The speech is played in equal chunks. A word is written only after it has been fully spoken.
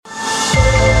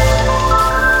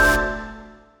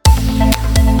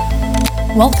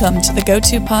Welcome to the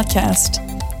Go-To Podcast.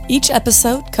 Each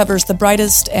episode covers the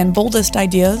brightest and boldest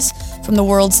ideas from the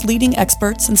world's leading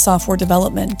experts in software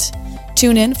development.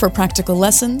 Tune in for practical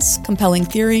lessons, compelling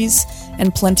theories,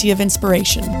 and plenty of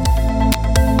inspiration.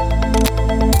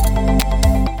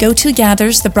 Go-To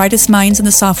gathers the brightest minds in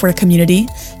the software community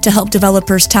to help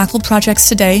developers tackle projects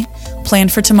today, plan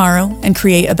for tomorrow, and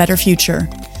create a better future.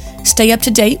 Stay up to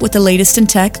date with the latest in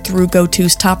tech through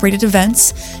Go-To's top-rated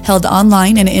events held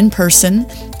online and in person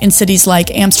in cities like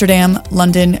Amsterdam,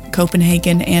 London,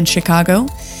 Copenhagen, and Chicago,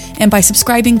 and by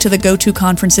subscribing to the Go-To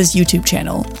Conference's YouTube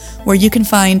channel, where you can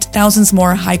find thousands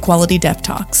more high-quality dev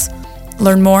talks.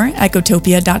 Learn more at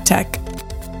gotopia.tech.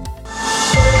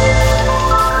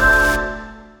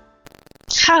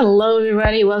 Hello,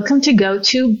 everybody. Welcome to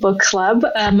Go-To Book Club.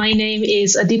 My name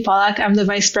is Adi Polak. I'm the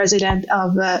Vice President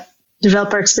of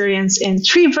Developer Experience in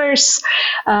Treeverse,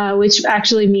 which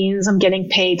actually means I'm getting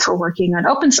paid for working on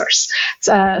open source.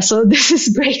 So this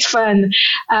is great fun.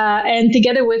 And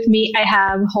together with me, I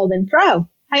have Holden Prow.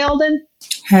 Hi, Holden.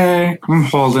 Hey, I'm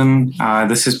Holden.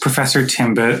 This is Professor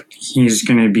Timbit. He's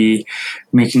going to be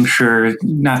making sure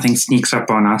nothing sneaks up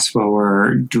on us while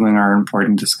we're doing our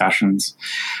important discussions.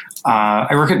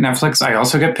 I work at Netflix. I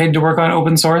also get paid to work on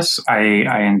open source.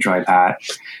 I enjoy that.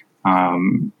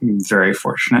 I'm very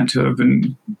fortunate to have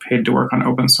been paid to work on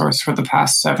open source for the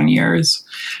past 7 years.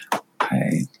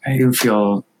 I do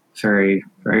feel very,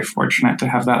 very fortunate to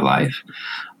have that life.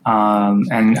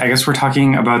 And I guess we're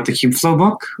talking about the Kubeflow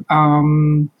book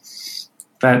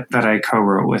that I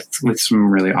co-wrote with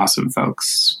some really awesome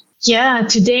folks. Yeah,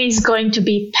 today is going to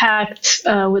be packed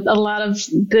with a lot of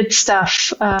good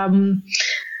stuff.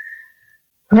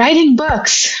 Writing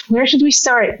books. Where should we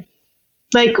start?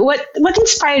 Like, what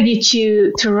inspired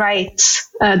you to write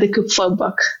the Kubeflow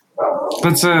book?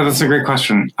 That's a great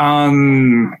question. I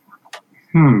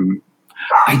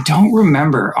don't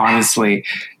remember, honestly,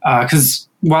 because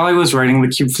while I was writing the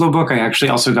Kubeflow book, I actually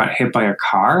also got hit by a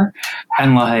car,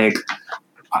 and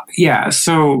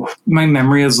so my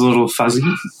memory is a little fuzzy.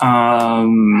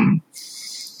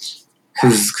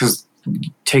 Because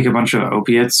take a bunch of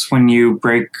opiates when you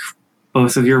break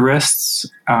both of your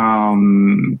wrists.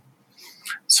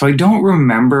 So I don't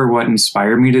remember what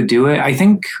inspired me to do it. I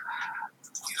think,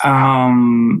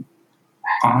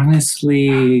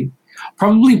 honestly,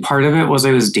 probably part of it was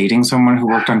I was dating someone who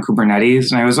worked on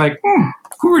Kubernetes, and I was like,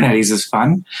 Kubernetes is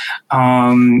fun.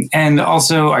 And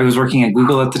also, I was working at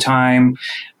Google at the time.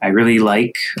 I really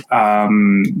like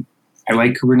Kubernetes.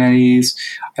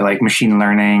 I like machine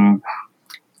learning,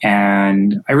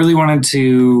 and I really wanted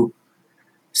to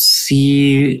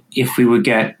see if we would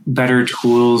get better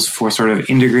tools for sort of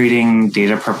integrating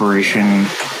data preparation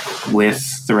with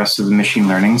the rest of the machine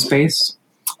learning space.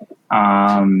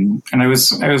 And I was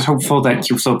hopeful that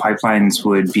Kubeflow pipelines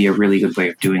would be a really good way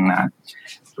of doing that.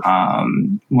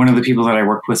 One of the people that I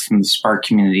worked with from the Spark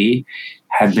community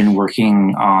had been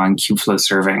working on Kubeflow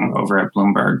serving over at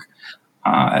Bloomberg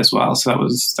as well. So that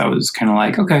was kind of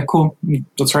like, okay, cool,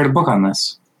 let's write a book on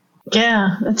this.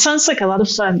 Yeah, it sounds like a lot of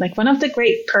fun. Like, one of the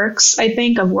great perks, I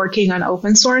think, of working on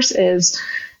open source is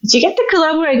you get to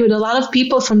collaborate with a lot of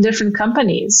people from different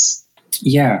companies.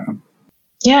 Yeah.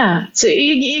 Yeah. So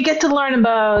you get to learn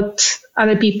about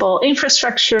other people,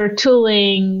 infrastructure,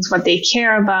 tooling, what they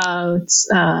care about,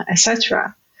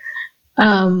 etc.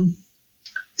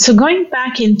 So going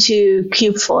back into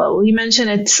Kubeflow, you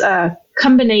mentioned it's a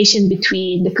combination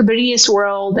between the Kubernetes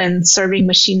world and serving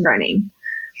machine learning.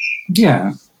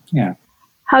 Yeah.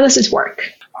 How does it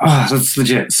work? Oh, that's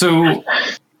legit. So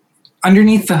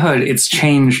underneath the hood, it's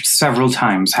changed several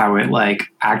times how it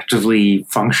actively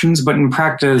functions. But in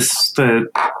practice, I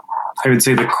would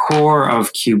say the core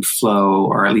of Kubeflow,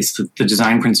 or at least the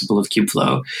design principle of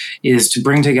Kubeflow, is to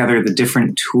bring together the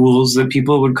different tools that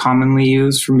people would commonly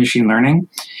use for machine learning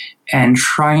and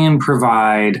try and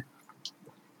provide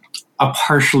a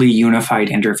partially unified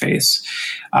interface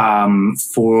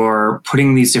for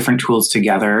putting these different tools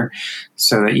together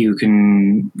so that you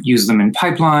can use them in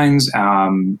pipelines,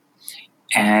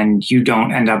 and you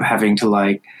don't end up having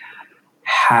to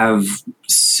have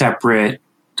separate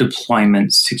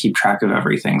deployments to keep track of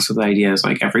everything. So the idea is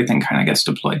everything kind of gets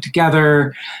deployed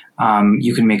together.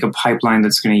 You can make a pipeline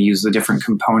that's going to use the different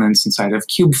components inside of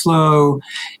Kubeflow,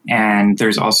 and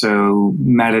there's also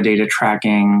metadata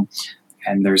tracking.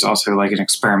 And there's also an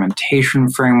experimentation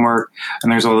framework.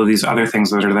 And there's all of these other things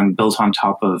that are then built on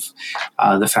top of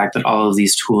the fact that all of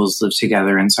these tools live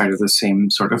together inside of the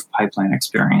same sort of pipeline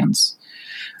experience.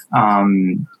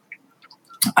 Underneath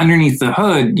the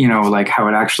hood, how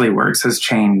it actually works has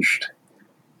changed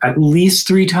at least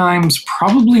 3 times,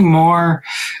 probably more.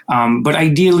 But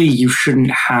ideally, you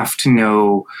shouldn't have to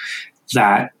know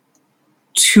that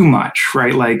too much,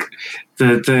 right? Like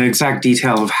the exact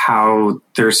detail of how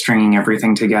they're stringing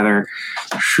everything together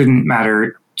shouldn't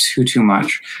matter too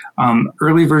much.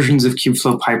 Early versions of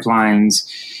Kubeflow pipelines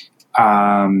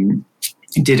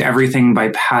did everything by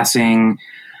passing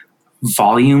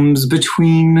volumes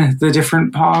between the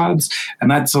different pods, and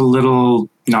that's a little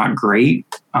not great.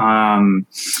 And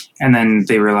then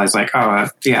they realized like, oh,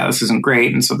 yeah, this isn't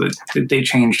great. And so they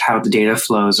changed how the data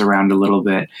flows around a little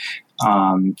bit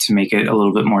to make it a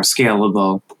little bit more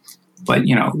scalable. But,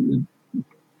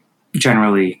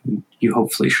 generally, you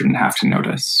hopefully shouldn't have to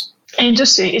notice.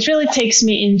 Interesting. It really takes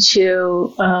me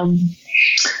into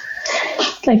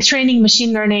like training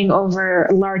machine learning over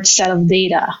a large set of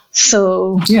data.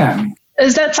 So yeah.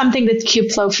 Is that something that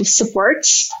Kubeflow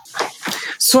supports?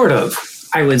 Sort of,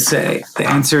 I would say. The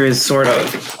answer is sort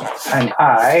of. And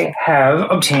I have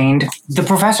obtained the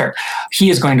professor. He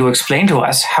is going to explain to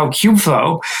us how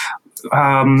Kubeflow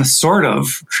sort of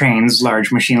trains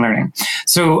large machine learning.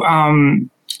 So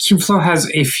Kubeflow has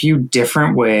a few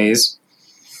different ways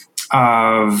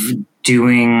of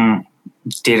doing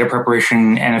data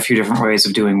preparation and a few different ways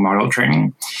of doing model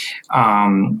training.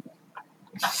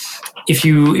 If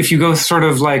you go sort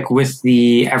of like with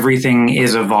the everything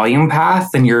is a volume path,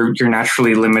 then you're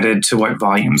naturally limited to what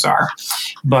volumes are.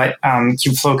 But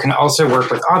Kubeflow can also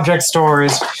work with object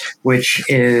stores, which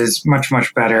is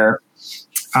much better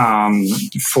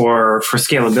for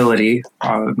scalability.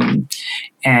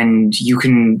 And you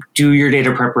can do your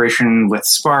data preparation with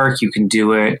Spark. You can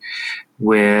do it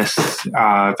with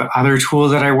the other tool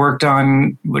that I worked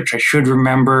on, which I should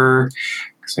remember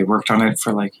because I worked on it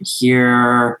for like a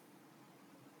year.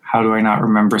 How do I not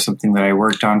remember something that I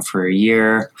worked on for a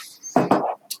year?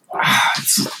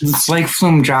 It's like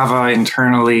Flume Java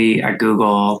internally at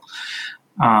Google,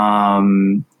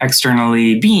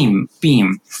 externally Beam.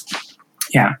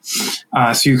 Yeah.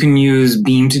 So you can use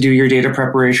Beam to do your data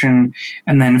preparation.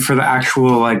 And then for the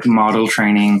actual like model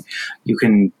training, you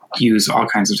can use all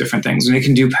kinds of different things. And it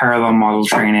can do parallel model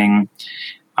training.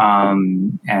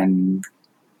 And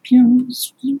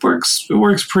it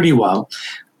works pretty well.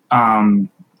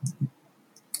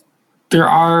 There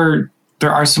are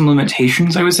some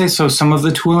limitations, I would say. So some of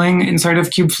the tooling inside of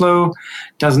Kubeflow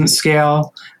doesn't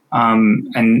scale,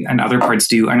 and other parts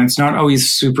do. And it's not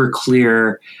always super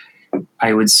clear,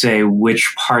 I would say,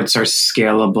 which parts are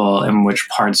scalable and which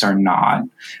parts are not,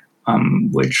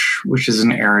 which is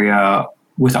an area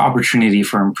with opportunity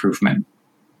for improvement.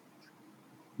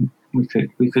 We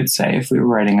could say if we were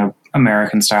writing a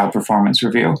American style performance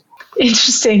review.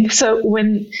 Interesting. So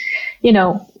when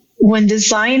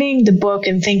designing the book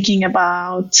and thinking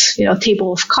about,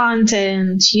 table of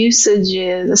content,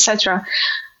 usages, etc.,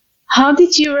 how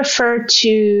did you refer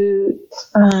to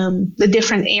the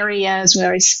different areas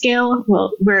where it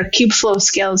where Kubeflow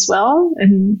scales well,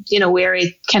 and where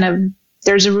it kind of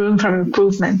there's a room for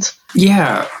improvement?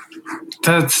 Yeah,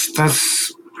 that's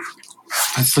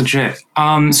legit.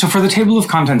 So for the table of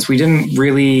contents, we didn't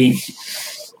really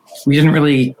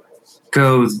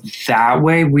go that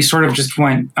way. We sort of just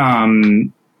went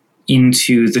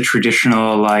into the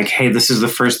traditional, like, hey, this is the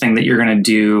first thing that you're going to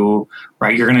do,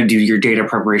 right? You're going to do your data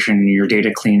preparation, your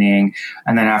data cleaning.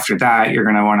 And then after that, you're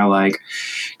going to want to like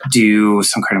do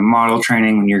some kind of model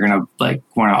training, and you're going to like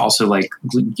want to also like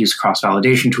use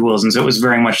cross-validation tools. And so it was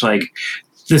very much like,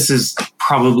 this is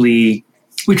probably,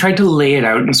 we tried to lay it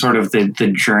out in sort of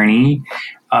the journey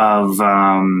of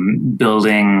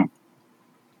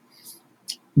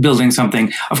building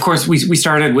something. Of course, we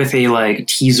started with a like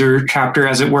teaser chapter,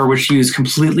 as it were, which used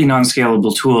completely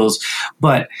non-scalable tools,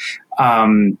 but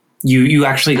you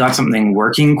actually got something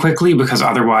working quickly, because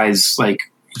otherwise, like,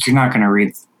 you're not going to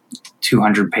read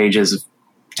 200 pages of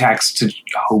text to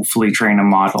hopefully train a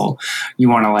model. You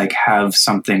want to like have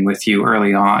something with you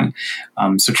early on.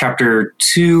 So chapter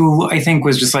 2, I think,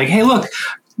 was just like, hey, look,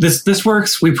 this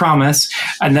works, we promise.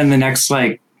 And then the next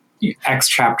like X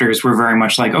chapters were very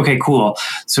much like, okay, cool.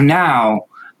 So now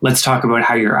let's talk about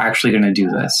how you're actually going to do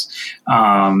this.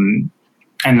 And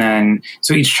then,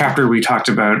 so each chapter we talked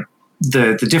about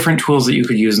the different tools that you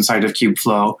could use inside of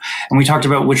Kubeflow. And we talked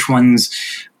about which ones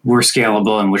were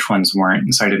scalable and which ones weren't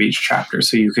inside of each chapter.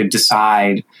 So you could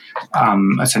decide,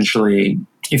 essentially,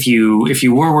 if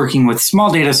you were working with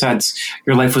small data sets,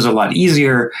 your life was a lot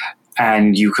easier.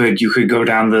 And you could go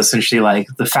down the essentially like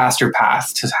the faster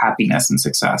path to happiness and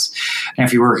success. And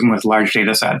if you're working with large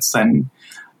data sets, then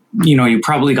you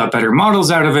probably got better models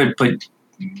out of it, but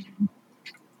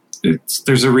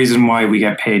there's a reason why we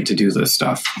get paid to do this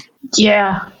stuff.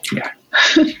 Yeah.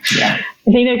 Yeah.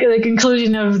 I think the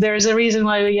conclusion of there's a reason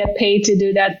why we get paid to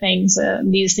do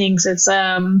these things. It's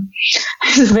a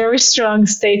very strong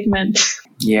statement.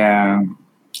 Yeah.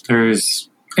 It's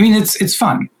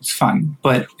fun. It's fun,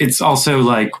 but it's also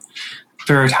like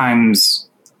there are times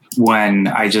when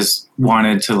I just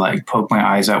wanted to like poke my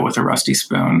eyes out with a rusty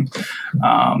spoon,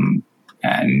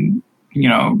 and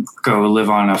go live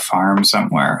on a farm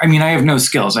somewhere. I mean, I have no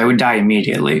skills. I would die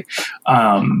immediately.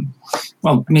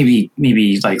 Well,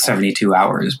 maybe like 72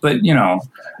 hours, but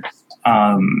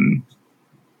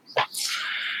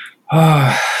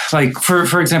like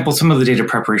for example, some of the data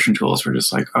preparation tools were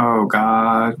just like, oh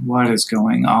God, what is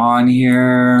going on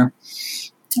here?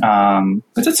 But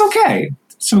that's okay.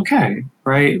 It's okay,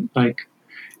 right? Like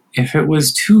if it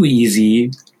was too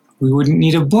easy, we wouldn't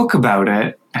need a book about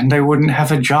it and I wouldn't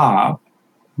have a job.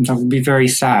 That would be very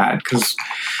sad because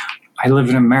I live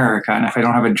in America, and if I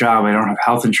don't have a job, I don't have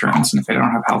health insurance. And if I don't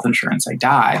have health insurance, I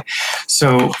die.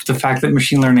 So the fact that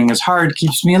machine learning is hard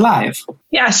keeps me alive.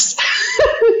 Yes.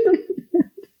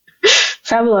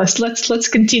 Fabulous. Let's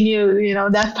continue,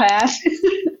 that path.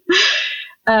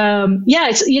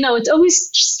 It's always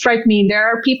struck me. There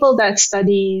are people that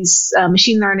studies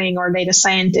machine learning or data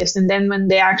scientists, and then when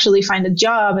they actually find a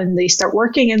job and they start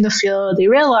working in the field, they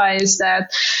realize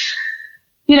that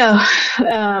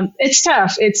it's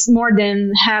tough. It's more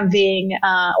than having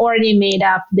already made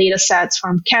up data sets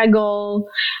from Kaggle,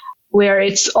 where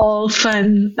it's all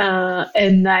fun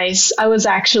and nice. I was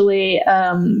actually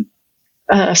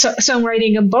so I'm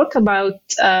writing a book about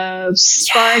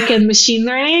Spark and machine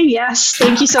learning. Yes,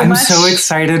 thank you so much. I'm so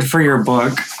excited for your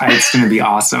book. It's going to be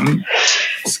awesome.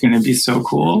 It's going to be so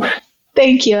cool.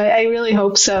 Thank you. I really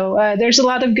hope so. There's a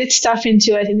lot of good stuff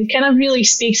into it, and it kind of really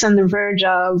speaks on the verge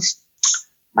of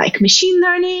like machine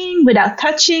learning without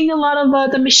touching a lot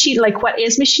of the machine, like what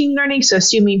is machine learning? So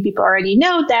assuming people already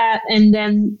know that, and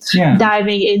then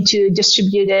diving into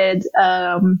distributed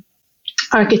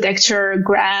architecture,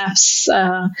 graphs,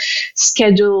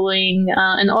 scheduling,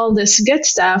 and all this good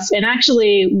stuff. And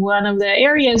actually, one of the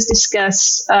areas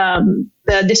discuss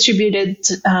the distributed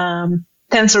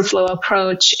TensorFlow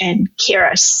approach and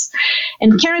Keras.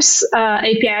 And Keras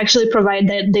API actually provides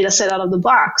the data set out of the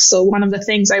box. So one of the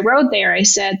things I wrote there, I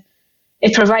said,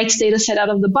 it provides data set out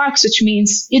of the box, which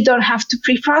means you don't have to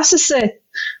pre-process it,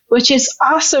 which is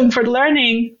awesome for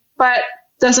learning, but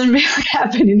doesn't really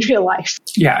happen in real life.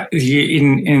 Yeah,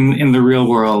 in the real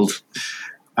world,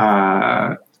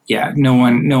 no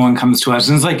one comes to us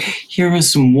and is like, here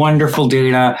is some wonderful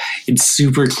data. It's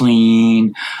super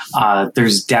clean.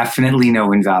 There's definitely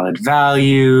no invalid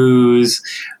values.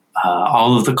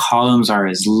 All of the columns are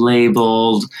as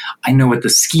labeled. I know what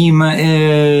the schema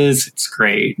is. It's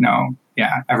great. No,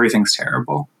 everything's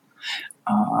terrible.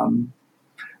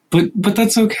 But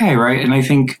that's okay, right? And I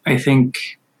think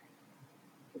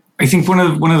one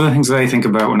of the things that I think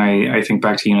about when I think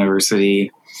back to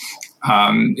university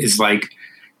is like,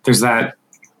 there's that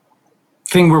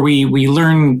thing where we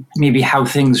learn maybe how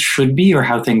things should be or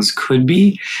how things could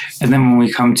be. And then when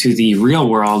we come to the real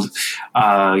world,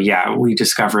 we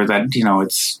discover that,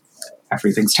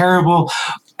 everything's terrible.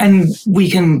 And we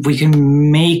can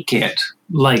make it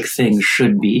like things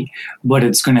should be, but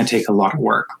it's going to take a lot of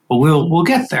work. But we'll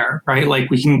get there, right? Like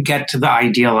we can get to the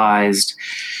idealized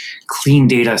clean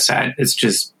data set. It's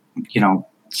just,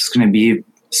 it's going to be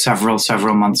several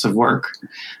months of work.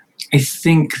 I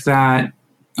think that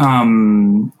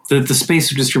the space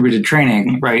of distributed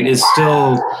training, right, is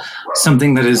still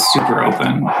something that is super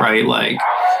open, right? Like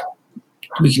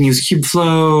we can use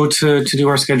Kubeflow to do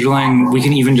our scheduling. We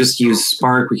can even just use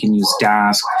Spark. We can use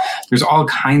Dask. There's all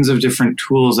kinds of different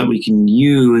tools that we can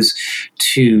use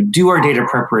to do our data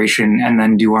preparation and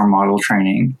then do our model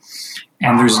training.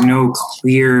 And there's no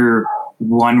clear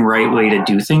one right way to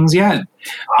do things yet.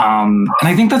 And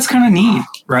I think that's kind of neat,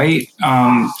 right?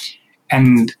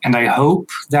 And I hope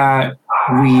that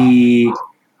we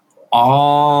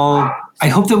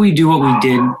do what we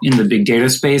did in the big data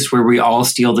space, where we all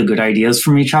steal the good ideas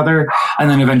from each other. And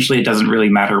then eventually it doesn't really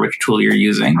matter which tool you're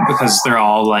using because they're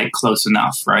all like close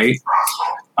enough, right?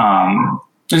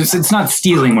 It's not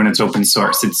stealing when it's open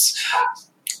source.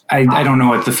 I don't know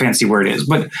what the fancy word is,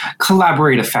 but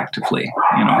collaborate effectively.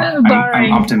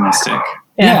 I'm optimistic.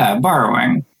 Yeah,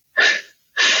 borrowing.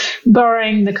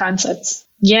 Borrowing the concepts.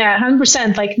 Yeah,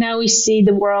 100%. Like now we see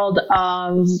the world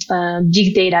of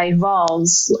big data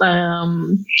evolves.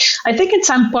 I think at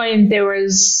some point there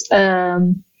was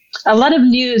a lot of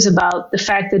news about the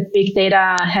fact that big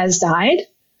data has died.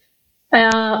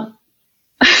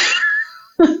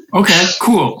 Okay,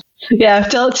 cool. Yeah,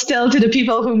 still to the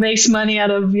people who makes money out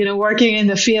of working in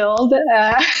the field.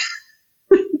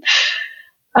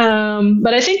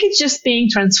 But I think it's just being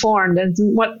transformed. And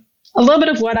a little bit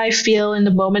of what I feel in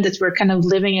the moment that we're kind of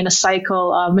living in a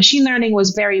cycle of machine learning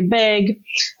was very big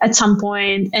at some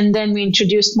point, and then we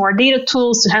introduced more data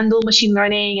tools to handle machine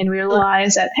learning, and we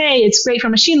realized that, hey, it's great for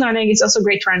machine learning, it's also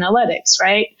great for analytics,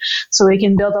 right? So we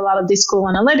can build a lot of this cool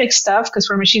analytics stuff because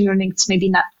for machine learning, it's maybe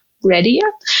not ready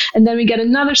yet. And then we get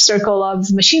another circle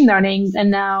of machine learning,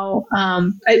 and now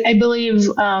I believe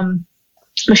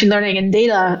machine learning and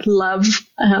data love,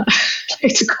 I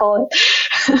like to call it.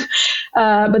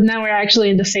 But now we're actually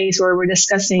in the phase where we're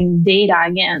discussing data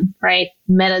again, right?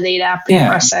 Metadata,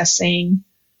 pre-processing,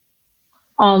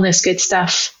 all this good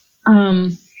stuff.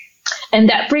 And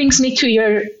that brings me to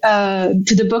your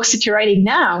to the books that you're writing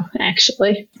now,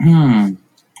 actually.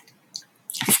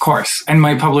 Of course. And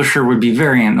my publisher would be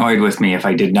very annoyed with me if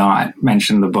I did not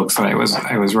mention the books that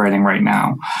I was writing right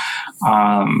now.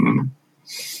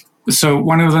 So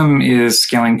one of them is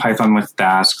Scaling Python with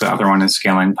Dask. The other one is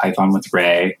Scaling Python with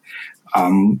Ray.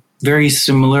 Very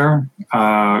similar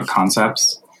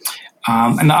concepts.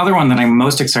 And the other one that I'm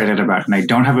most excited about, and I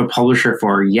don't have a publisher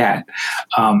for yet.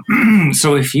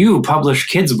 So if you publish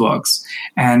kids' books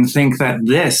and think that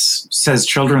this says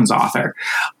children's author,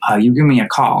 you give me a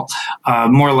call.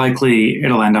 More likely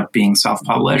it'll end up being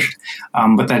self-published.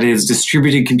 But that is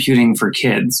distributed computing for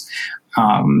kids.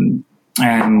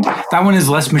 And that one is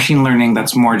less machine learning.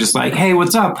 That's more just like, hey,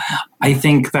 what's up? I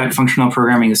think that functional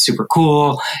programming is super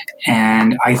cool.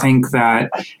 And I think that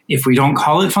if we don't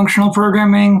call it functional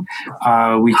programming,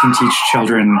 we can teach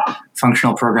children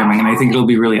functional programming. And I think it'll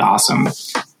be really awesome.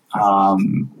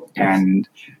 And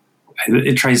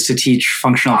it tries to teach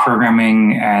functional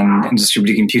programming and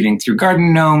distributed computing through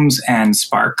Garden Gnomes and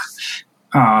Spark.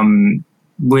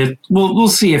 We'll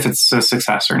see if it's a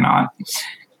success or not.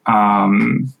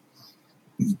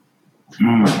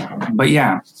 But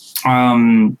yeah.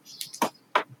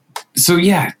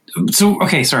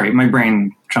 Okay, sorry, my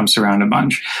brain jumps around a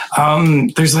bunch.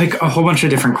 There's like a whole bunch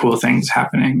of different cool things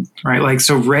happening, right? Like,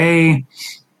 so Ray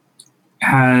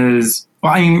has,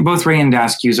 both Ray and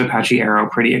Dask use Apache Arrow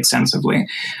pretty extensively.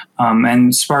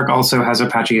 And Spark also has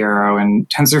Apache Arrow, and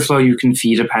TensorFlow, you can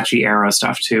feed Apache Arrow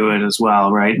stuff to it as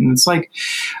well, right? And it's like,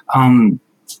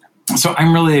 so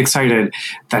I'm really excited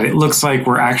that it looks like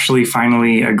we're actually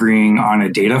finally agreeing on a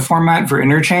data format for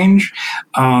interchange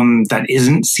that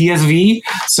isn't CSV.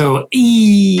 So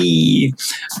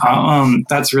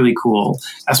that's really cool,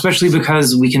 especially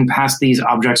because we can pass these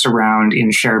objects around in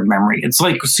shared memory. It's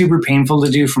like super painful to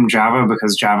do from Java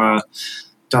because Java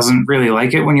doesn't really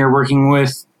like it when you're working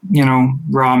with,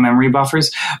 raw memory buffers,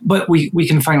 but we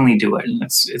can finally do it.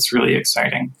 It's really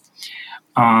exciting.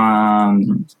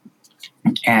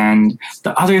 And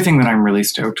the other thing that I'm really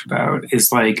stoked about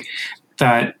is like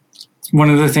that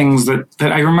one of the things that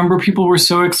I remember people were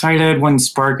so excited when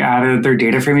Spark added their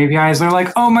data frame APIs. They're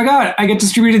like, oh my God, I get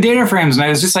distributed data frames. And I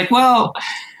was just like, well,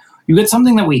 you get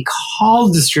something that we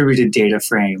call distributed data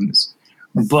frames,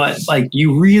 but like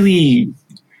you really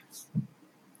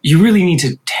need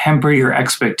to temper your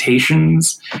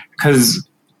expectations because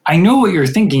I know what you're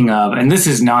thinking of, and this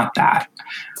is not that.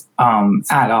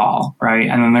 At all, right?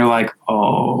 And then they're like,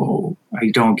 oh,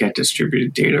 I don't get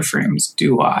distributed data frames,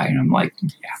 do I? And I'm like,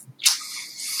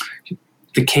 yeah,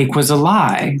 the cake was a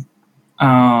lie.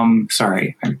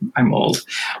 Sorry, I'm old.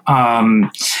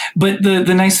 But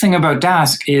the nice thing about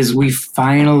Dask is we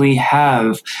finally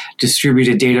have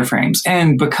distributed data frames.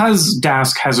 And because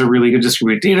Dask has a really good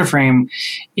distributed data frame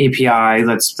API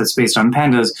that's based on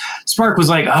pandas, Spark was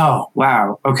like, oh,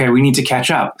 wow, okay, we need to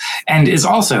catch up. And is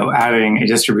also adding a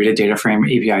distributed data frame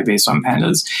API based on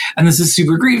pandas. And this is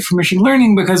super great for machine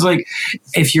learning because like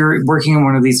if you're working in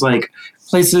one of these like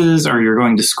places or you're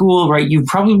going to school, right, you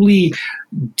probably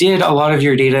did a lot of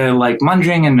your data like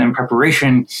munging and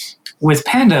preparation with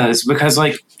pandas because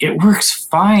like it works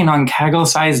fine on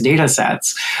Kaggle-sized data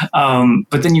sets.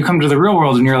 But then you come to the real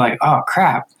world and you're like, oh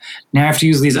crap, now I have to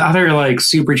use these other like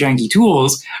super janky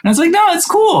tools. And it's like, no, it's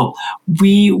cool.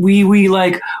 We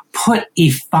like put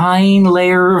a fine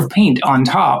layer of paint on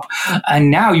top. And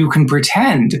now you can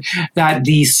pretend that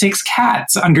the 6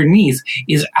 cats underneath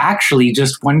is actually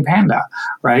just one panda,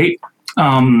 right?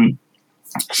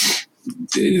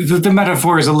 The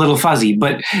metaphor is a little fuzzy,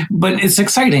 but it's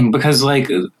exciting because like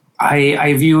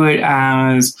I view it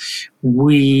as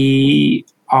we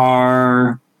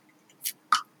are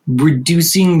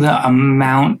reducing the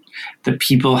amount that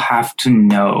people have to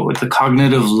know, the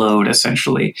cognitive load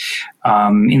essentially,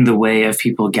 in the way of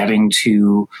people getting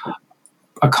to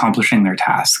accomplishing their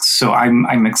tasks. So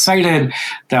I'm excited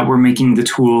that we're making the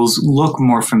tools look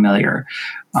more familiar.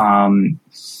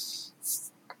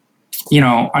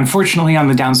 unfortunately on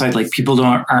the downside, like people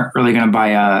aren't really going to buy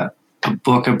a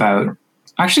book about,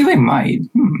 actually they might.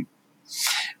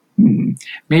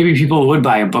 Maybe people would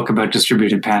buy a book about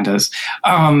distributed pandas.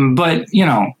 But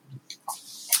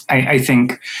I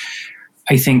think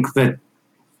that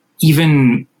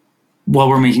even while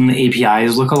we're making the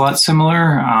APIs look a lot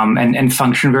similar and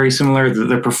function very similar,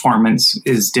 the performance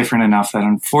is different enough that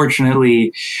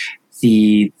unfortunately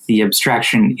the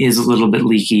abstraction is a little bit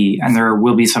leaky, and there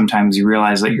will be sometimes you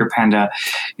realize that your panda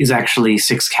is actually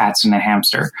 6 cats and a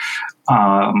hamster.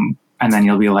 And then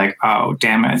you'll be like, oh,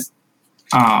 damn it.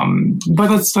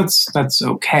 But that's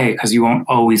okay, because you won't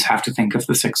always have to think of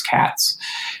the 6 cats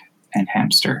and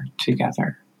hamster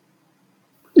together.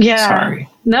 Yeah. Sorry.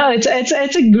 No, it's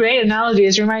a great analogy.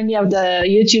 It reminds me of the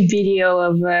YouTube video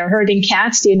of herding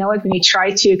cats. Do you know it? When you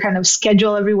try to kind of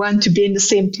schedule everyone to be in the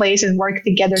same place and work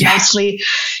together nicely,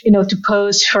 to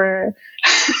pose for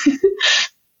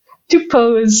to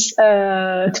pose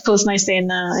nicely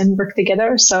and work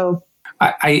together. So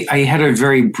I had a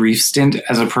very brief stint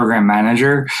as a program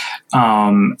manager,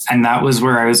 and that was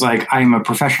where I was like, I'm a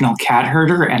professional cat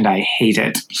herder and I hate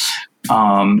it.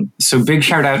 So big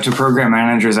shout out to program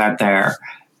managers out there.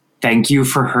 Thank you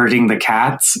for herding the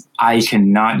cats. I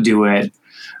cannot do it.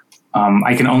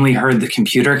 I can only herd the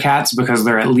computer cats because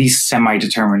they're at least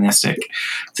semi-deterministic.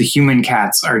 The human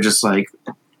cats are just like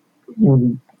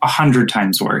 100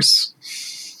 times worse.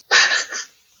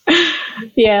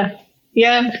 Yeah.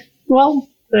 Well,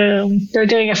 they're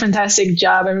doing a fantastic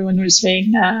job. Everyone who's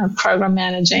doing program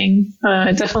managing,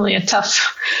 definitely a tough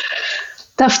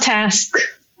task.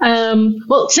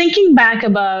 Well, thinking back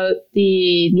about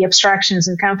the abstractions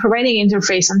and kind of providing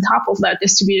interface on top of that,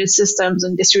 distributed systems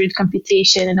and distributed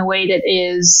computation in a way that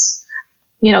is,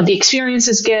 the experience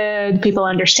is good, people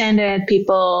understand it,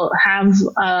 people have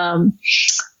a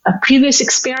previous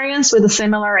experience with a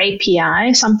similar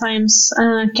API sometimes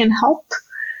can help.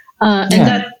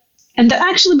 And that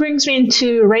actually brings me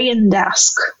into Ray and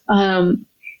Dask.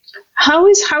 How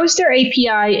is their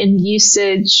API in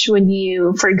usage when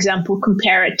you, for example,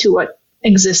 compare it to what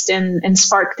exists in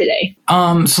Spark today?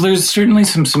 So there's certainly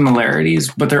some similarities,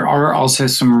 but there are also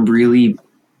some really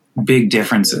big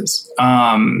differences.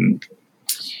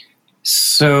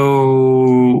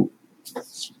 So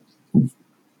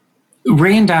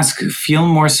Ray and Dask feel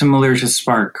more similar to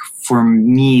Spark for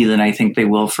me than I think they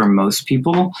will for most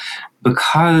people,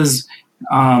 because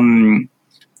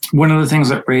one of the things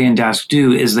that Ray and Dask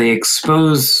do is they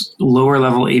expose lower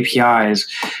level APIs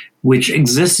which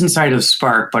exist inside of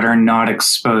Spark but are not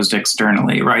exposed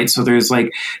externally, right? So there's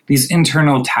like these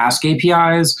internal task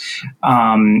APIs,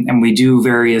 and we do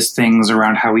various things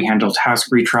around how we handle task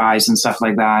retries and stuff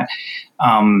like that.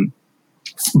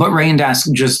 But Ray and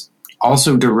Dask just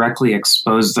also directly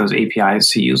expose those APIs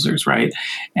to users, right?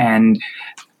 And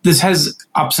this has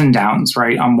ups and downs,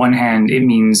 right? On one hand, it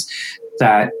means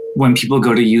that when people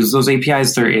go to use those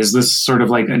APIs, there is this sort of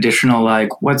like additional,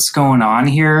 like, what's going on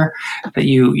here that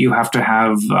you have to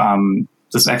have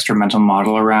this extra mental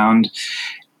model around.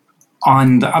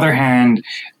 On the other hand,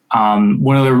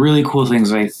 one of the really cool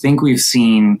things I think we've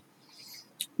seen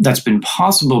that's been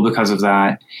possible because of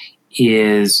that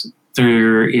is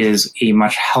there is a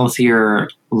much healthier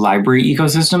library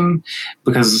ecosystem,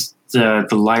 because the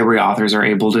library authors are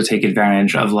able to take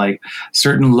advantage of like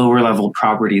certain lower level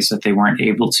properties that they weren't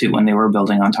able to when they were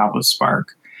building on top of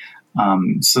Spark.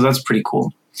 So that's pretty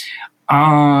cool.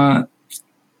 API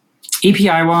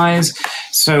wise,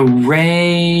 so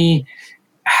Ray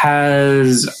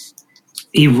has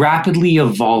a rapidly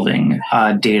evolving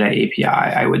data API,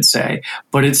 I would say,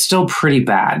 but it's still pretty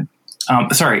bad.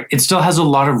 It still has a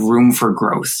lot of room for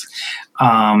growth.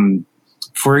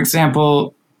 For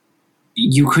example,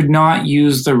 you could not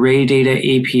use the Ray Data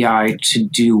API to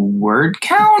do word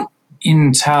count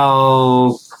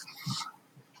until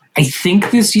I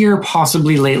think this year,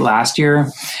 possibly late last year.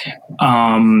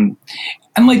 And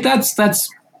like that's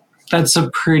a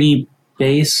pretty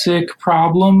basic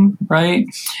problem, right?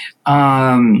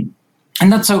 And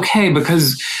that's okay,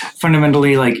 because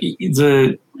fundamentally, like,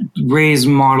 the Ray's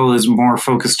model is more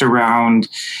focused around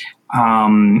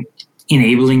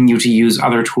enabling you to use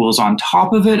other tools on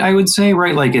top of it, I would say,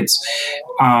 right? Like, it's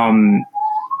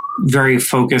very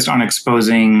focused on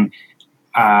exposing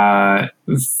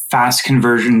fast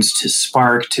conversions to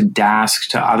Spark, to Dask,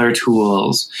 to other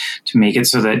tools, to make it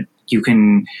so that you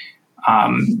can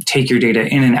take your data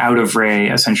in and out of Ray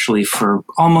essentially for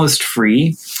almost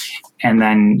free, and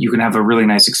then you can have a really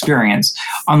nice experience.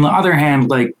 On the other hand,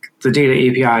 like, the data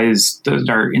APIs that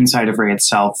are inside of Ray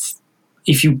itself,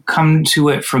 if you come to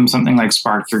it from something like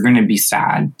Spark, you're going to be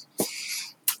sad.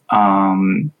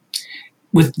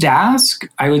 with Dask,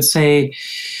 I would say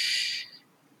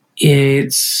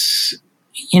it's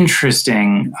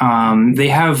interesting. They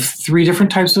have 3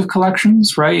 different types of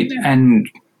collections, right? And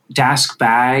Dask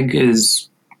Bag is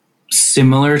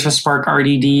similar to Spark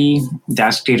RDD.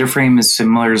 Dask Data Frame is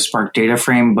similar to Spark Data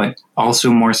Frame, but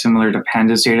also more similar to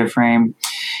Pandas Data Frame.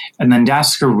 And then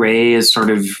Dask Array is sort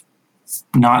of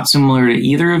not similar to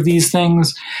either of these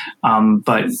things,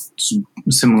 but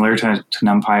similar to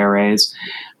NumPy arrays,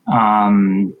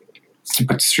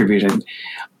 but distributed.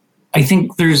 I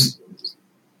think there's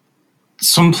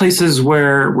some places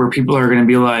where people are going to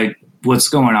be like, what's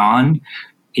going on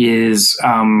is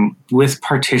with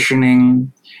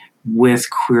partitioning, with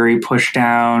query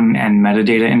pushdown and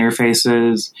metadata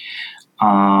interfaces,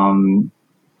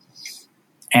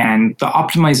 and the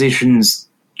optimizations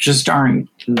just aren't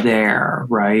there,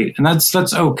 right? And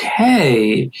that's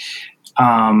okay,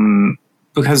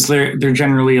 because they're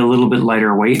generally a little bit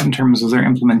lighter weight in terms of their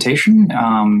implementation.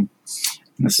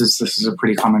 This is a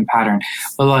pretty common pattern,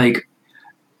 but like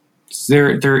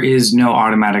there is no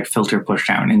automatic filter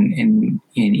pushdown in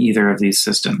either of these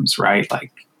systems, right?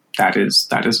 Like that is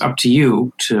up to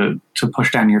you to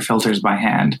push down your filters by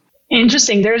hand.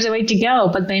 Interesting. There's a way to go,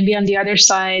 but maybe on the other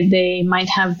side, they might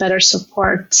have better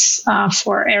support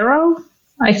for Arrow.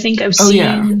 I think I've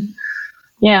seen.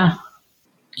 Yeah.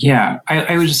 Yeah.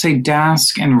 I would just say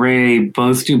Dask and Ray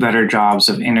both do better jobs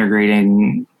of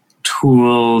integrating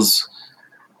tools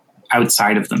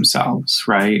outside of themselves,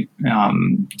 right?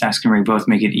 Dask and Ray both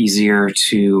make it easier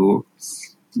to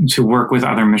work with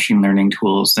other machine learning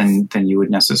tools than you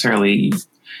would necessarily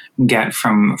get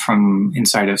from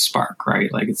inside of Spark,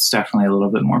 right? Like it's definitely a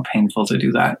little bit more painful to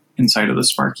do that inside of the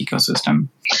Spark ecosystem.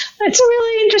 It's a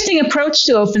really interesting approach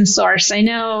to open source. I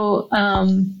know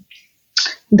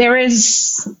there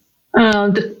is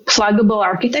the pluggable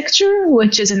architecture,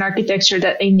 which is an architecture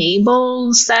that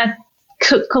enables that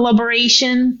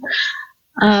collaboration.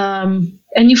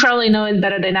 And you probably know it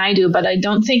better than I do, but I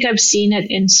don't think I've seen it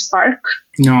in Spark.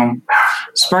 No,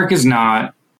 Spark is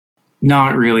not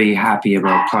really happy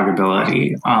about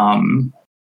pluggability.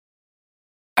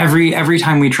 Every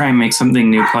time we try and make something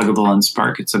new pluggable in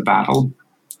Spark, it's a battle.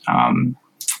 I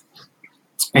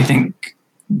think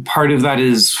part of that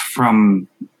is from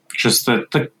just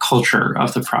the culture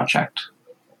of the project.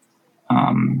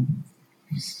 And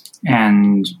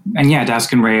yeah,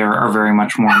 Dask and Ray are very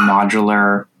much more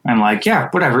modular and like, yeah,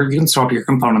 whatever, you can swap your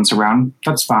components around.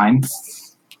 That's fine.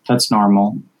 That's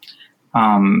normal.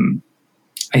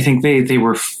 I think they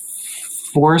were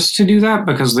forced to do that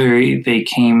because they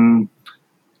came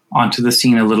onto the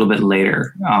scene a little bit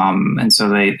later. And so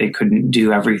they couldn't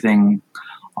do everything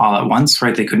all at once,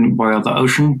 right? They couldn't boil the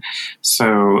ocean.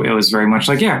 So it was very much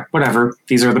like, yeah, whatever.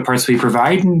 These are the parts we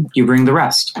provide and you bring the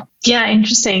rest. Yeah,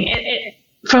 interesting.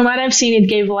 From what I've seen, it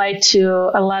gave light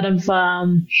to a lot of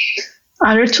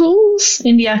other tools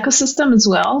in the ecosystem as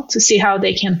well to see how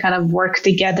they can kind of work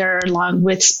together along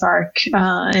with Spark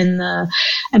and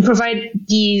provide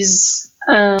these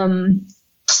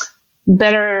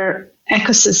better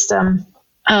ecosystem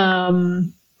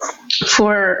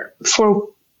for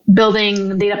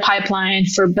building data pipeline,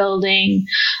 for building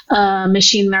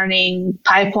machine learning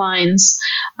pipelines,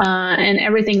 and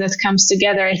everything that comes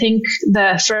together. I think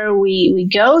the further we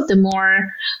go, the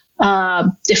more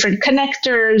different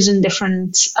connectors and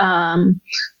different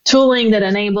tooling that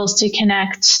enables to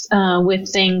connect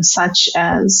with things such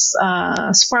as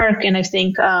Spark. And I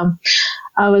think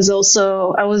I was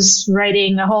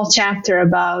writing a whole chapter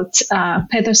about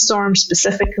Petastorm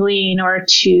specifically in order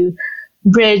to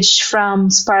bridge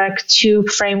from Spark to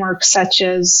frameworks such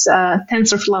as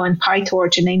TensorFlow and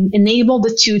PyTorch and enable the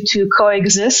two to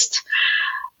coexist,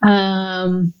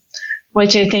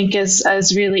 which I think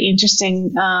is really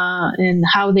interesting in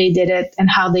how they did it and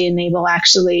how they enable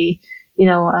actually,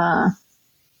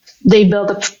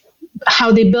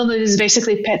 how they build it is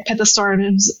basically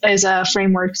Petastorm is a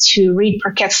framework to read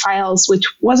Parquet files, which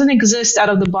wasn't exist out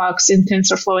of the box in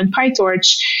TensorFlow and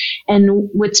PyTorch. And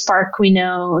with Spark, we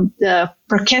know the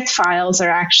Parquet files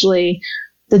are actually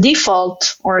the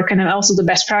default or kind of also the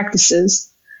best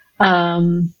practices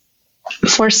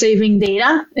for saving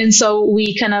data. And so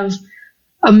we kind of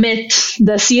omit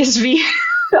the CSV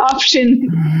option.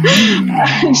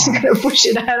 I'm just going to push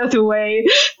it out of the way.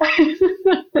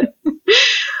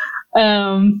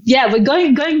 But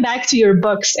going back to your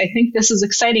books, I think this is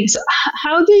exciting. So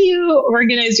how do you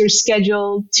organize your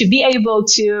schedule to be able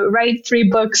to write 3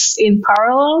 books in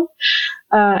parallel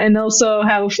and also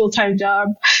have a full-time job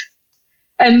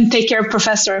and take care of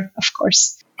Professor, of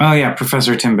course? Oh yeah,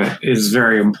 Professor Timbit is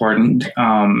very important.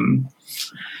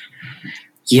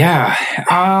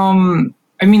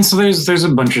 I mean, so there's a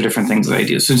bunch of different things that I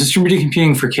do. So distributed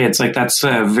computing for kids, like that's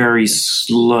a very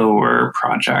slower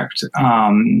project.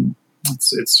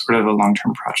 It's sort of a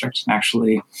long-term project. And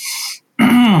actually,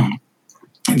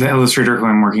 the illustrator who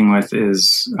I'm working with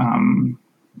is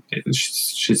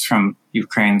she's from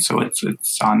Ukraine, so it's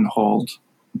on hold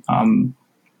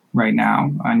right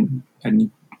now.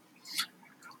 And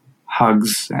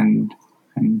hugs and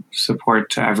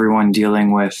support to everyone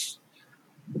dealing with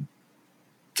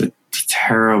the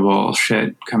terrible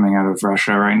shit coming out of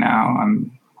Russia right now.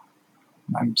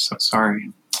 I'm so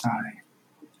sorry.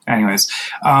 Anyways,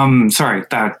 sorry,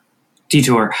 that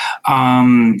detour.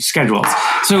 Schedules.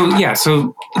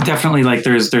 So definitely like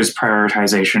there's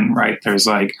prioritization, right? There's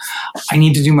like, I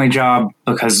need to do my job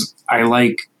because I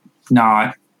like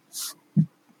not,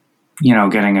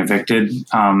 getting evicted.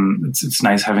 It's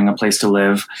nice having a place to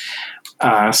live.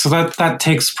 So that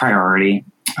takes priority.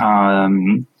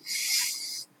 The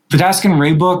Dask and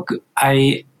Ray book,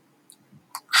 I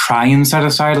try and set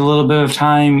aside a little bit of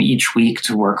time each week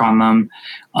to work on them.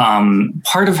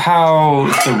 Part of how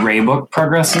the Ray book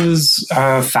progresses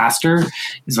faster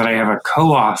is that I have a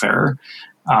co-author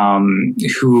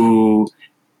who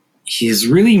he's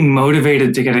really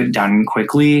motivated to get it done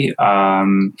quickly.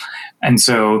 And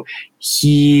so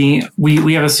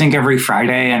we have a sync every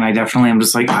Friday, and I definitely am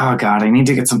just like, oh God, I need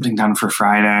to get something done for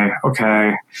Friday.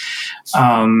 Okay.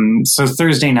 So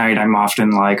Thursday night, I'm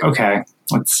often like, okay,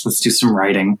 let's do some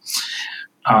writing.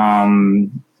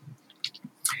 And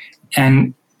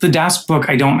the Dask book,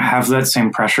 I don't have that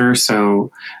same pressure.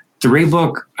 So the Ray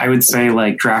book, I would say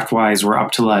like draft wise, we're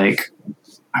up to like,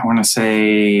 I want to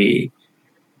say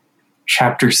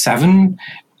chapter 7,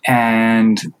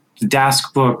 and the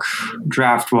Dask book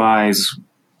draft wise,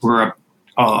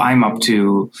 I'm up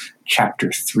to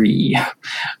chapter 3.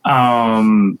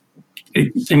 And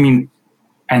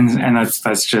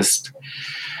that's just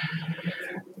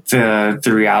the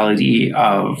reality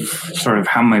of sort of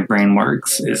how my brain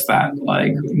works, is that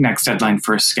like next deadline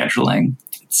for scheduling.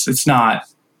 It's not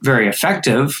very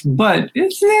effective, but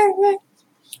it's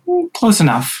close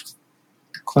enough.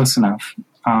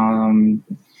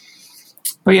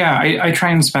 But yeah, I try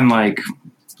and spend like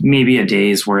maybe a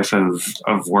day's worth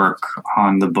of work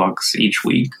on the books each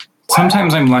week.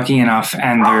 Sometimes I'm lucky enough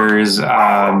and there's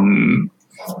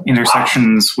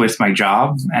intersections with my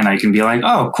job, and I can be like,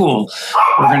 oh, cool,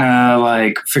 we're going to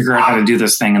like figure out how to do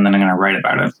this thing, and then I'm going to write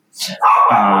about it.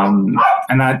 And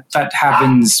that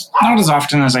happens not as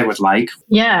often as I would like.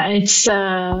 Yeah, it's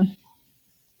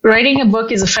writing a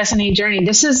book is a fascinating journey.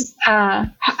 This is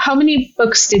how many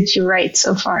books did you write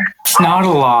so far? It's not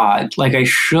a lot. Like I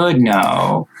should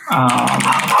know.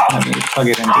 Let me plug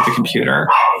it into the computer.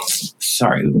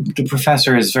 Sorry, the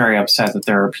professor is very upset that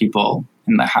there are people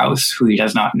in the house who he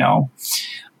does not know.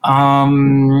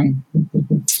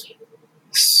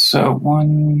 So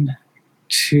 1,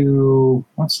 2,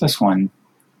 what's this one?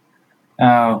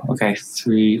 Oh, okay,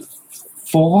 3,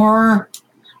 4.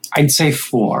 I'd say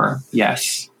 4.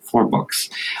 Yes, 4 books.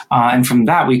 And from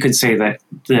that, we could say that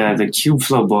the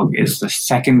Kubeflow book is the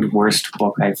second worst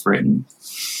book I've written.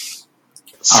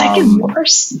 Second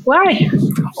worst? Why?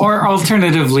 Or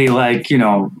alternatively, like,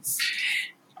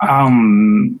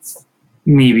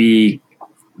 maybe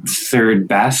third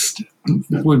best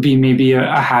would be maybe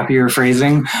a happier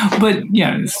phrasing. But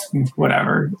yeah,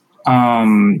 whatever. So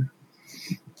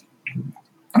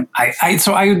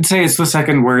I would say it's the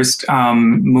second worst,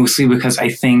 mostly because I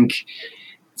think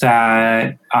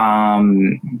that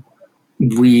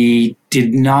we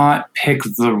did not pick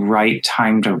the right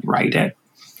time to write it.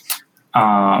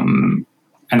 And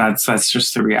that's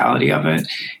just the reality of it.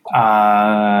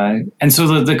 And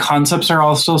so the concepts are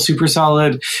all still super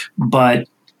solid, but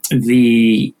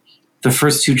the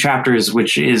first 2 chapters,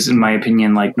 which is, in my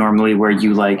opinion, like normally where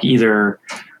you like either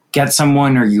get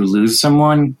someone or you lose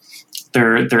someone,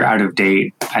 they're out of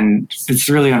date, and it's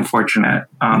really unfortunate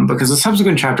because the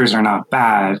subsequent chapters are not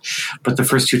bad, but the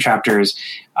first 2 chapters,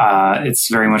 it's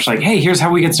very much like, hey, here's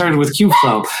how we get started with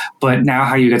Kubeflow, but now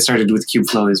how you get started with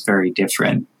Kubeflow is very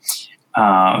different,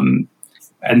 and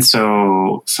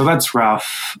so that's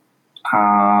rough.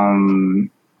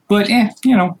 But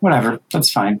whatever,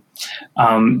 that's fine.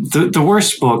 The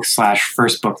worst book /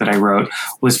 first book that I wrote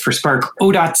was for Spark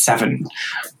 0.7.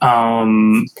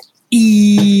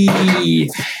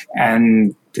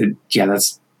 And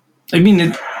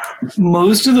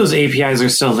most of those APIs are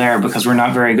still there because we're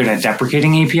not very good at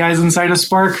deprecating APIs inside of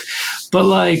Spark, but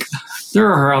like there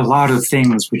are a lot of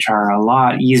things which are a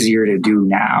lot easier to do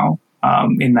now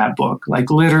in that book.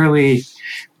 Like literally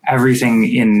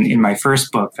everything in my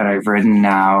first book that I've written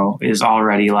now is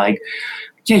already like,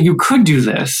 yeah, you could do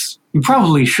this, You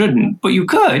probably shouldn't, but you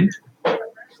could.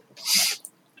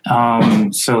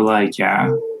 So like, yeah,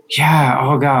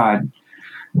 oh God.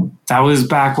 That was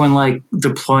back when like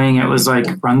deploying it was like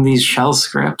run these shell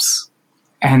scripts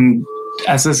and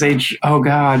SSH. Oh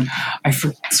God.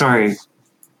 Sorry.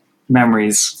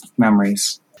 Memories.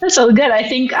 That's all good. I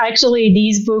think actually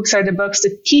these books are the books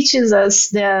that teaches us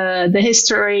the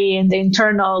history and the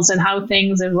internals and how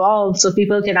things evolve, so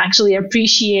people can actually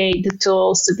appreciate the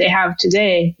tools that they have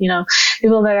today. You know,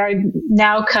 people that are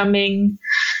now coming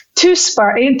to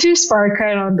Spark.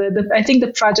 I don't know, I think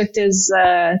the project is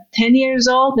 10 years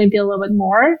old, maybe a little bit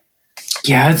more.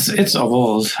 Yeah, it's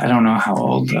old. I don't know how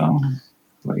old though.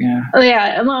 But yeah. Oh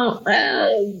yeah. Well,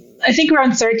 I think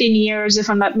around 13 years, if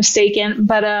I'm not mistaken.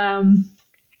 But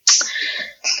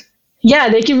yeah,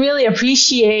 they can really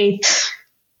appreciate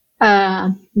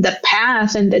the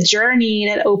path and the journey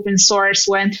that open source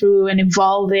went through and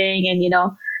evolving, and, you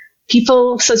know,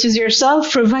 people such as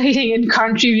yourself providing and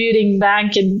contributing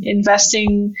back and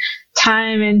investing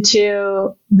time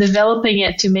into developing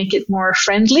it to make it more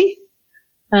friendly.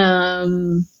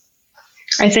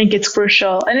 I think it's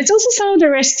crucial. And it's also some of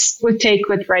the risks we take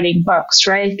with writing books,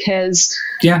 right? Because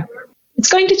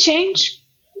it's going to change,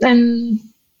 and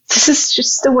this is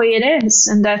just the way it is,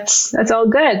 and that's all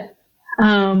good.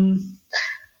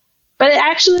 But it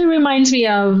actually reminds me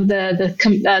of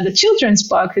the children's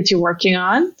book that you're working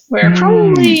on, where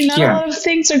probably not a lot of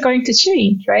things are going to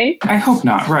change, right? I hope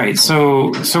not, right?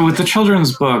 So with the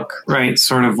children's book, right,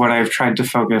 sort of what I've tried to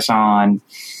focus on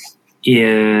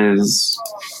is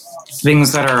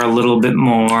things that are a little bit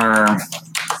more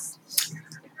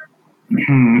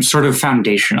sort of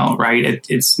foundational, right?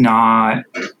 It's not,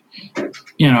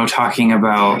 you know, talking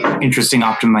about interesting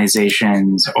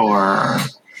optimizations or,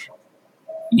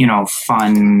 you know,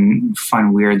 fun,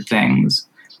 weird things.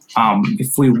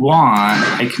 If we want,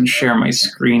 I can share my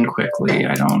screen quickly.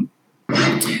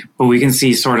 But we can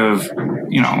see sort of,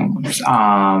 you know,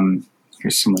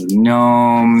 here's some of the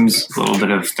gnomes, a little bit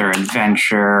of their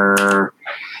adventure.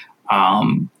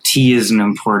 Tea is an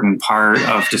important part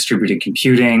of distributed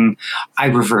computing. I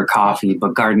prefer coffee,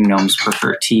 but garden gnomes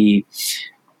prefer tea.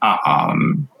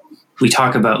 We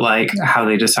talk about like how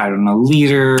they decide on a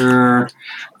leader.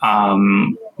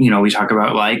 You know, we talk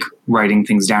about like writing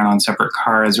things down on separate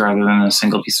cards rather than a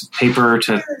single piece of paper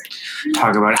to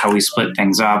talk about how we split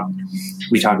things up.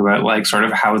 We talk about like sort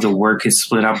of how the work is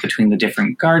split up between the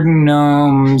different garden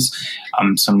gnomes,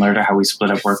 similar to how we split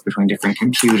up work between different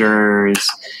computers.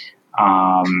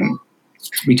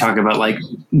 We talk about like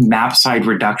map side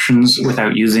reductions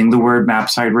without using the word map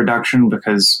side reduction,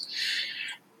 because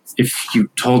if you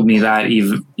told me that,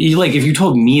 if you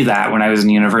told me that when I was in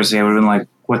university, I would have been like,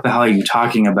 what the hell are you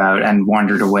talking about? And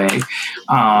wandered away.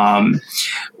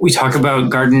 We talk about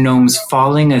garden gnomes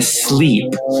falling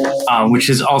asleep, which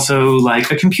is also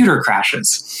like a computer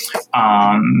crashes,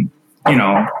 you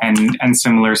know, and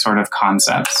similar sort of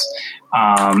concepts.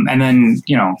 And then,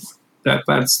 you know,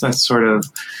 that's sort of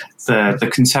the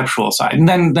conceptual side. And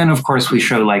then of course we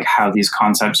show like how these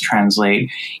concepts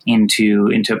translate into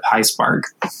PySpark.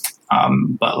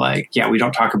 But like, yeah, we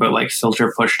don't talk about like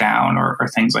filter push down or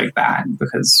things like that,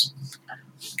 because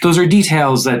those are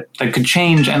details that could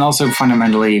change. And also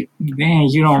fundamentally,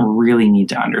 you don't really need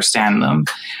to understand them.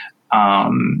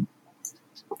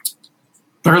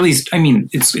 Or at least, I mean,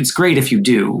 it's great if you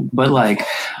do, but like,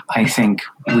 I think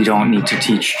we don't need to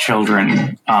teach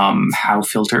children how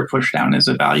filter pushdown is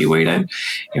evaluated.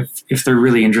 If they're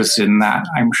really interested in that,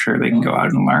 I'm sure they can go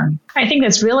out and learn. I think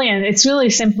that's brilliant. It's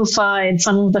really simplified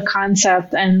some of the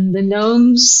concept, and the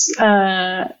gnomes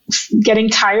getting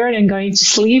tired and going to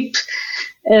sleep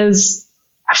is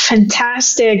a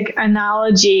fantastic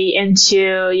analogy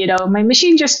into, you know, my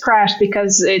machine just crashed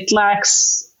because it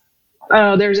lacks.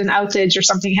 Oh, there's an outage or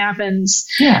something happens.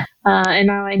 Yeah. And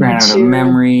now I ran need out to of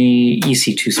memory.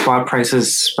 EC2 spot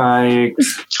prices spiked.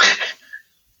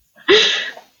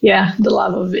 Yeah, the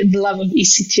love of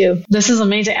EC2. This is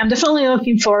amazing. I'm definitely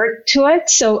looking forward to it.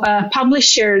 So,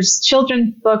 publishers,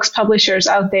 children's books publishers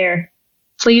out there,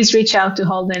 please reach out to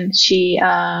Holden. She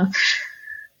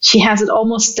has it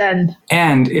almost done.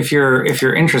 And if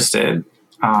you're interested,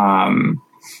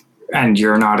 and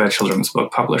you're not a children's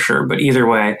book publisher, but either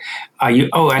way,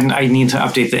 and I need to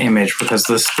update the image because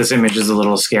this image is a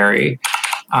little scary.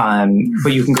 But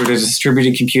you can go to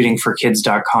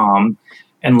distributedcomputingforkids.com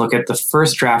and look at the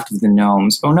first draft of the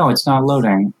gnomes. Oh no, it's not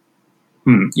loading.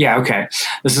 Yeah, okay.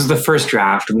 This is the first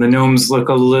draft, and the gnomes look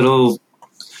a little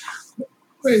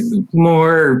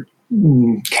more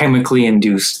chemically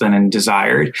induced than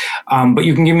desired. But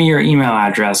you can give me your email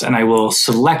address and I will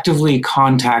selectively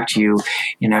contact you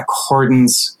in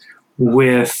accordance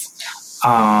with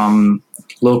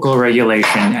local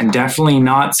regulation, and definitely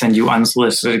not send you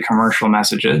unsolicited commercial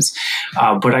messages.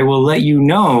 But I will let you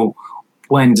know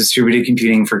when distributed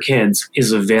computing for kids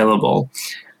is available,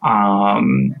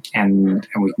 and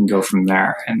we can go from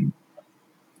there. And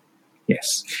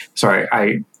yes, sorry,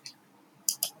 I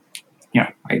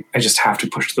just have to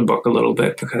push the book a little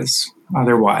bit, because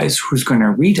otherwise, who's going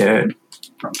to read it?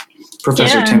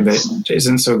 Professor Timbit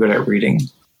isn't so good at reading.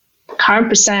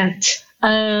 100%.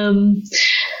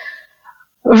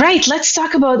 Right, let's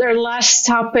talk about our last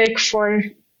topic for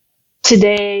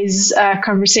today's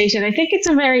conversation. I think it's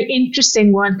a very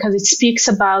interesting one because it speaks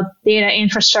about data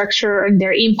infrastructure and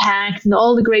their impact and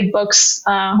all the great books,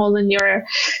 Holden, you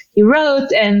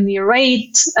wrote and you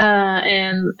write,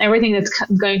 and everything that's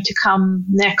going to come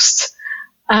next.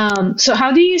 So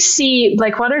how do you see,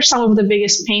 what are some of the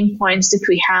biggest pain points that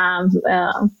we have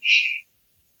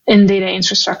in data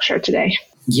infrastructure today?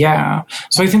 Yeah.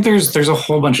 So I think there's a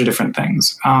whole bunch of different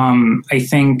things. I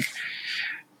think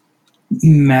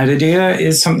metadata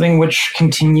is something which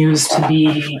continues to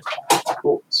be,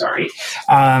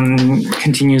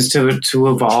 continues to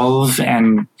evolve,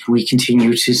 and we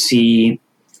continue to see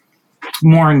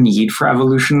more need for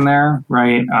evolution there,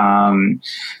 right?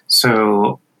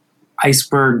 So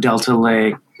Iceberg, Delta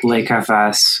Lake,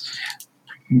 LakeFS,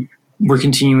 we're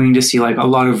continuing to see a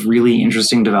lot of really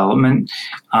interesting development.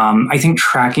 I think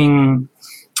tracking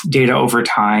data over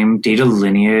time, data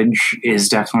lineage is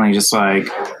definitely just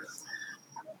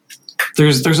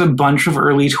there's a bunch of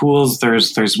early tools.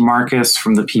 There's Marcus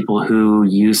from the people who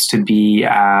used to be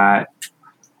at,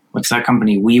 what's that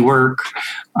company? WeWork.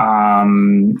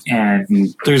 And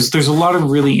there's a lot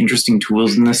of really interesting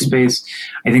tools in this space.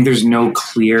 I think there's no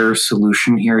clear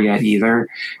solution here yet either.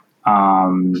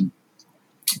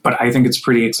 But I think it's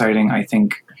pretty exciting. I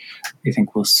think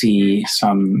we'll see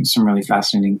some really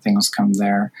fascinating things come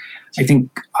there. I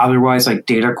think otherwise,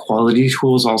 data quality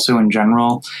tools also in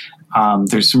general,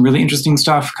 there's some really interesting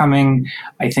stuff coming.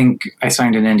 I think I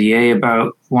signed an NDA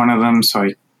about one of them, so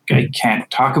I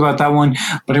can't talk about that one,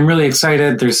 but I'm really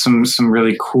excited. There's some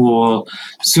really cool,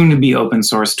 soon-to-be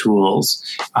open-source tools.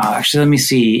 Actually, let me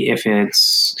see if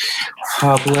it's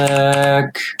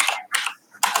public.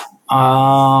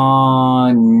 Oh,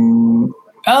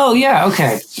 yeah,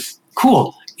 okay.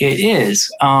 Cool. It is.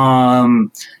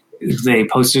 They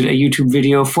posted a YouTube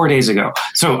video 4 days ago,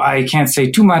 so I can't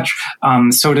say too much.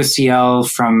 SodaCL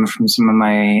from some of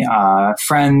my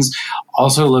friends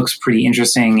also looks pretty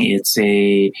interesting. It's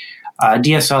a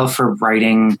DSL for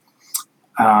writing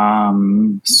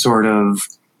sort of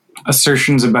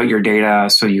assertions about your data,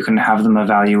 so you can have them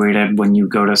evaluated when you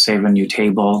go to save a new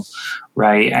table,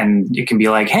 right? And it can be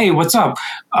like, hey, what's up?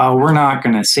 We're not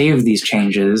going to save these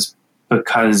changes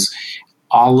because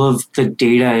all of the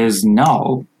data is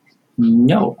null.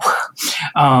 No.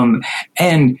 And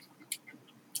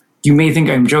you may think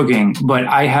I'm joking, but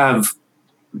I have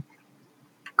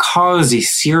caused a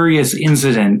serious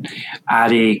incident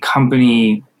at a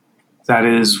company that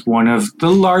is one of the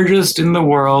largest in the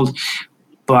world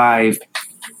by,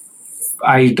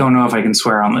 I don't know if I can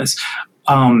swear on this,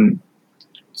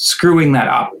 screwing that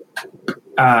up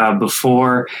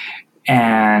before.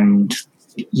 And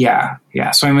yeah.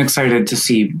 So I'm excited to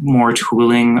see more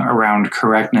tooling around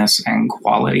correctness and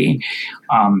quality,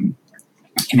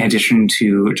 in addition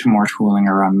to more tooling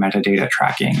around metadata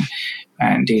tracking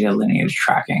and data lineage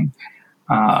tracking,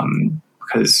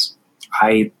 because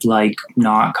I like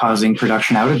not causing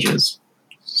production outages.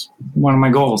 It's one of my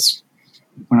goals.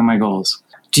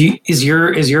 Is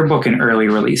your book an early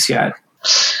release yet?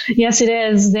 Yes, it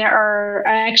is. I'm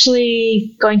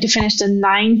actually going to finish the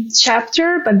 9th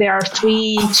chapter, but there are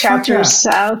 3 chapters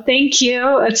out. Thank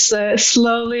you. It's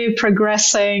slowly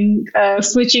progressing,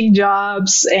 switching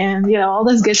jobs, and all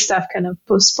this good stuff kind of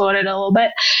postponed it a little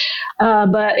bit.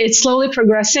 But it's slowly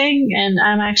progressing, and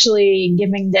I'm actually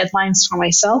giving deadlines for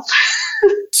myself.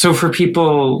 So for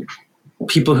people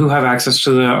who have access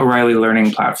to the O'Reilly Learning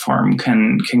platform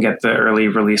can get the early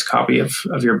release copy of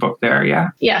your book there, yeah?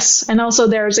 Yes, and also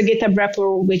there's a GitHub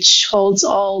repo which holds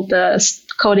all the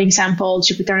coding samples,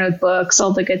 Jupyter Notebooks,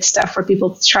 all the good stuff for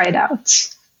people to try it out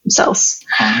themselves.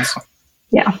 Awesome.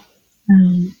 Yeah.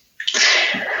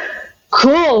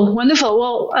 Cool. Wonderful.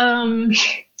 Well,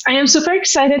 I am super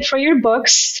excited for your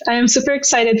books. I am super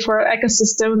excited for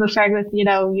ecosystem, the fact that,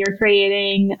 you're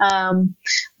creating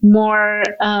more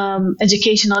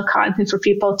educational content for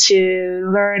people to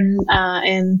learn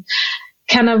and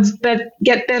kind of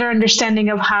get better understanding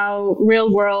of how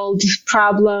real world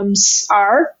problems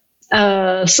are.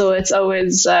 So it's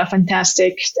always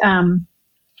fantastic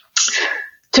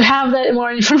to have that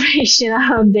more information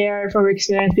out there from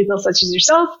experienced people such as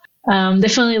yourself.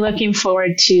 Definitely looking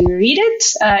forward to read it.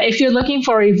 If you're looking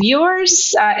for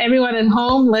reviewers, everyone at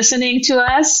home listening to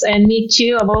us and me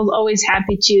too, I'm always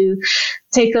happy to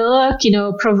take a look,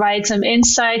 provide some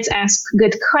insights, ask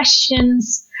good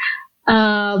questions.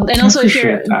 And also if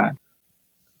you're,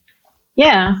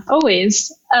 yeah,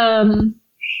 always.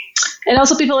 And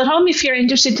also people at home, if you're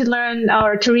interested to learn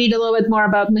or to read a little bit more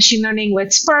about machine learning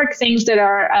with Spark, things that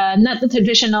are not the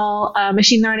traditional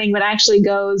machine learning, but actually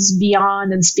goes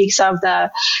beyond and speaks of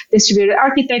the distributed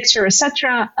architecture,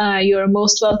 etc., you're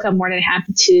most welcome. More than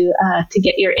happy to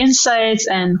get your insights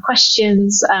and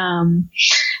questions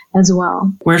as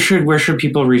well. Where should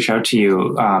people reach out to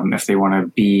you if they want to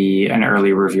be an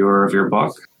early reviewer of your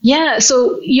book? Yeah,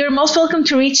 so you're most welcome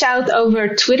to reach out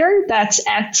over Twitter. That's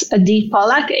at Adi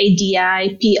Polak,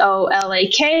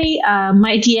 ADIPOLAK.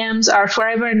 My DMs are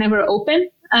forever and never open.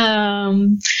 I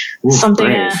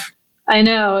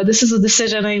know this is a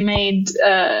decision I made,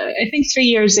 I think 3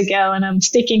 years ago, and I'm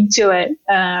sticking to it.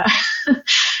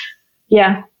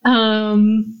 Yeah.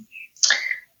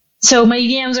 So my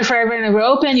DMs are forever and ever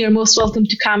open. You're most welcome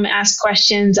to come ask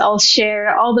questions. I'll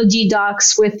share all the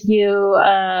GDocs with you,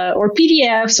 or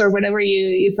PDFs or whatever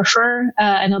you prefer.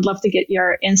 And I'd love to get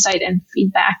your insight and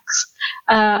feedbacks.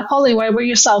 Holly, what about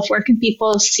yourself? Where can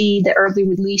people see the early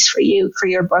release for you, for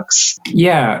your books?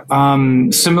 Yeah.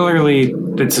 Similarly,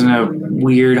 it's in a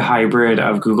weird hybrid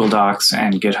of Google Docs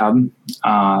and GitHub.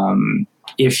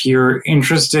 If you're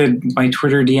interested, my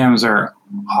Twitter DMs are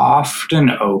often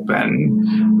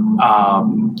open,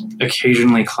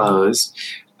 occasionally closed.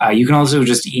 You can also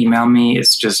just email me.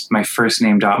 It's just my first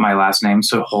name dot my last name,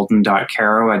 so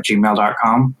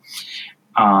holden.caro@gmail.com.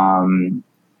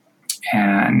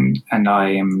 And I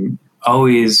am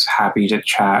always happy to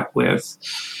chat with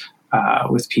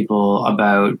people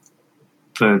about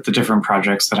the different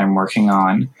projects that I'm working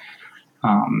on.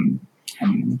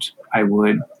 And I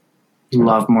would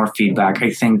love more feedback.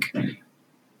 I think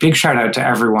big shout out to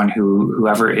everyone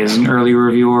whoever is an early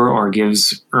reviewer or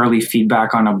gives early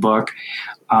feedback on a book.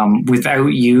 Without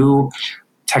you,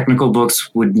 technical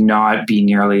books would not be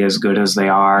nearly as good as they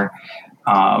are.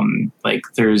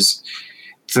 There's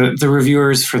the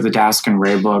reviewers for the Dask and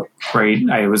Ray book, right?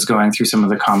 I was going through some of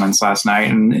the comments last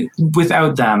night, and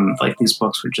without them, these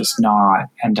books would just not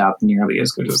end up nearly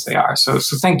as good as they are. So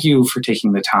thank you for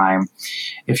taking the time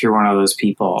if you're one of those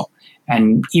people.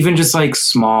 And even just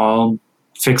small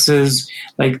fixes,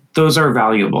 those are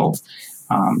valuable.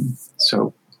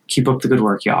 So keep up the good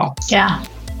work, y'all. Yeah.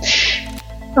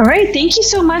 All right. Thank you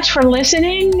so much for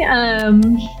listening.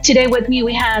 Today with me,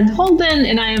 we had Holden,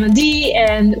 and I am Adi,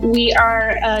 and we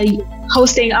are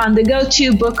hosting on the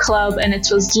Go-To Book Club, and it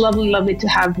was lovely to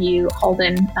have you,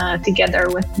 Holden, together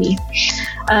with me.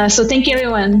 So thank you,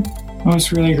 everyone. It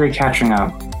was really great catching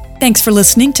up. Thanks for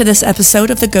listening to this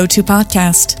episode of the Go-To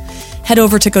podcast. Head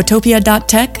over to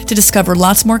gotopia.tech to discover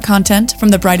lots more content from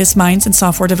the brightest minds in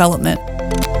software development.